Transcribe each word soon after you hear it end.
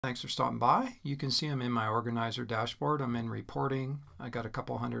Thanks for stopping by. You can see I'm in my organizer dashboard. I'm in reporting. I got a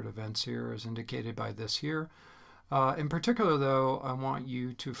couple hundred events here as indicated by this here. In particular though, I want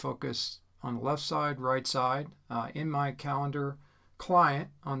you to focus on the left side, right side. In my calendar client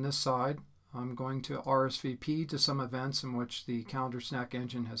on this side, I'm going to RSVP to some events in which the Calendarsnack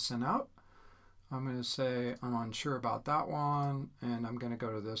engine has sent out. I'm going to say I'm unsure about that one, and I'm going to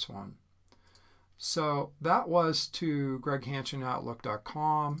go to this one. So that was to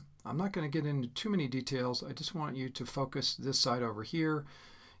greghanchen@outlook.com. I'm not going to get into too many details. I just want you to focus this side over here.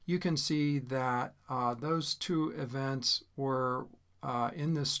 You can see that those two events were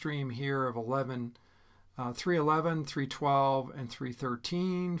in this stream here of 311, 312, and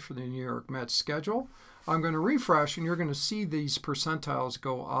 313 for the New York Mets schedule. I'm going to refresh, and you're going to see these percentiles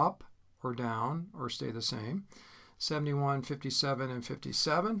go up or down or stay the same. 71, 57, and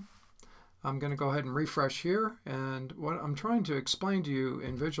 57. I'm going to go ahead and refresh here, and what I'm trying to explain to you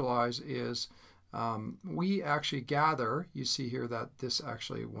and visualize is we actually gather, you see here that this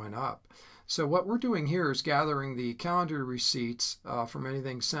actually went up. So what we're doing here is gathering the calendar receipts from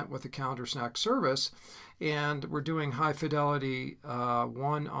anything sent with the Calendarsnack service, and we're doing high fidelity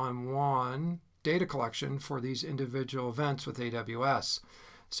one-on-one data collection for these individual events with AWS.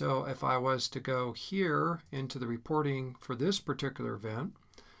 So if I was to go here into the reporting for this particular event,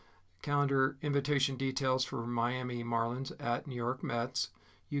 calendar invitation details for Miami Marlins at New York Mets,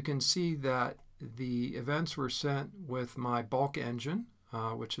 you can see that the events were sent with my bulk engine,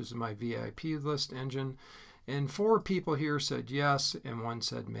 which is my VIP list engine, and 4 people here said yes and 1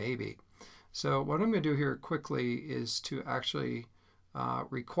 said maybe. So what I'm going to do here quickly is to actually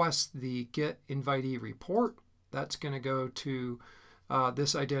request the get invitee report. That's going to go to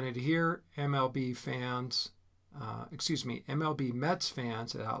this identity here, MLB Mets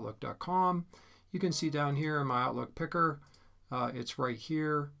fans at outlook.com. You can see down here in my Outlook picker, it's right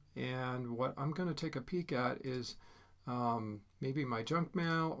here. And what I'm going to take a peek at is maybe my junk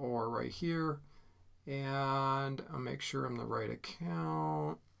mail or right here. And I'll make sure I'm the right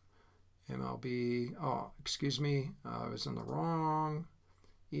account. MLB, oh, excuse me, I was in the wrong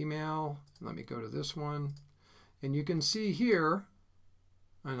email. Let me go to this one. And you can see here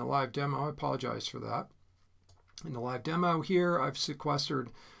in a live demo, I apologize for that. In the live demo here, I've sequestered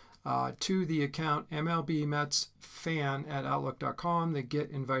to the account MLB Mets fan at outlook.com the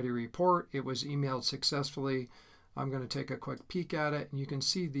get invitee report. It was emailed successfully. I'm going to take a quick peek at it, and you can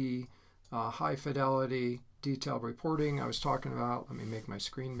see the high fidelity detailed reporting I was talking about. Let me make my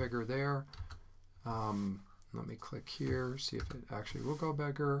screen bigger there. Let me click here, see if it actually will go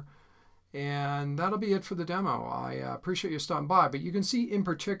bigger. And that'll be it for the demo. I appreciate you stopping by, but you can see in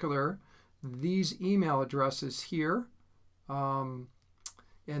particular these email addresses here and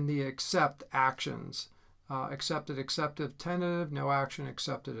the accept actions. Accepted, accepted, tentative, no action,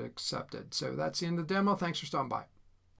 accepted, accepted. So that's the end of the demo. Thanks for stopping by.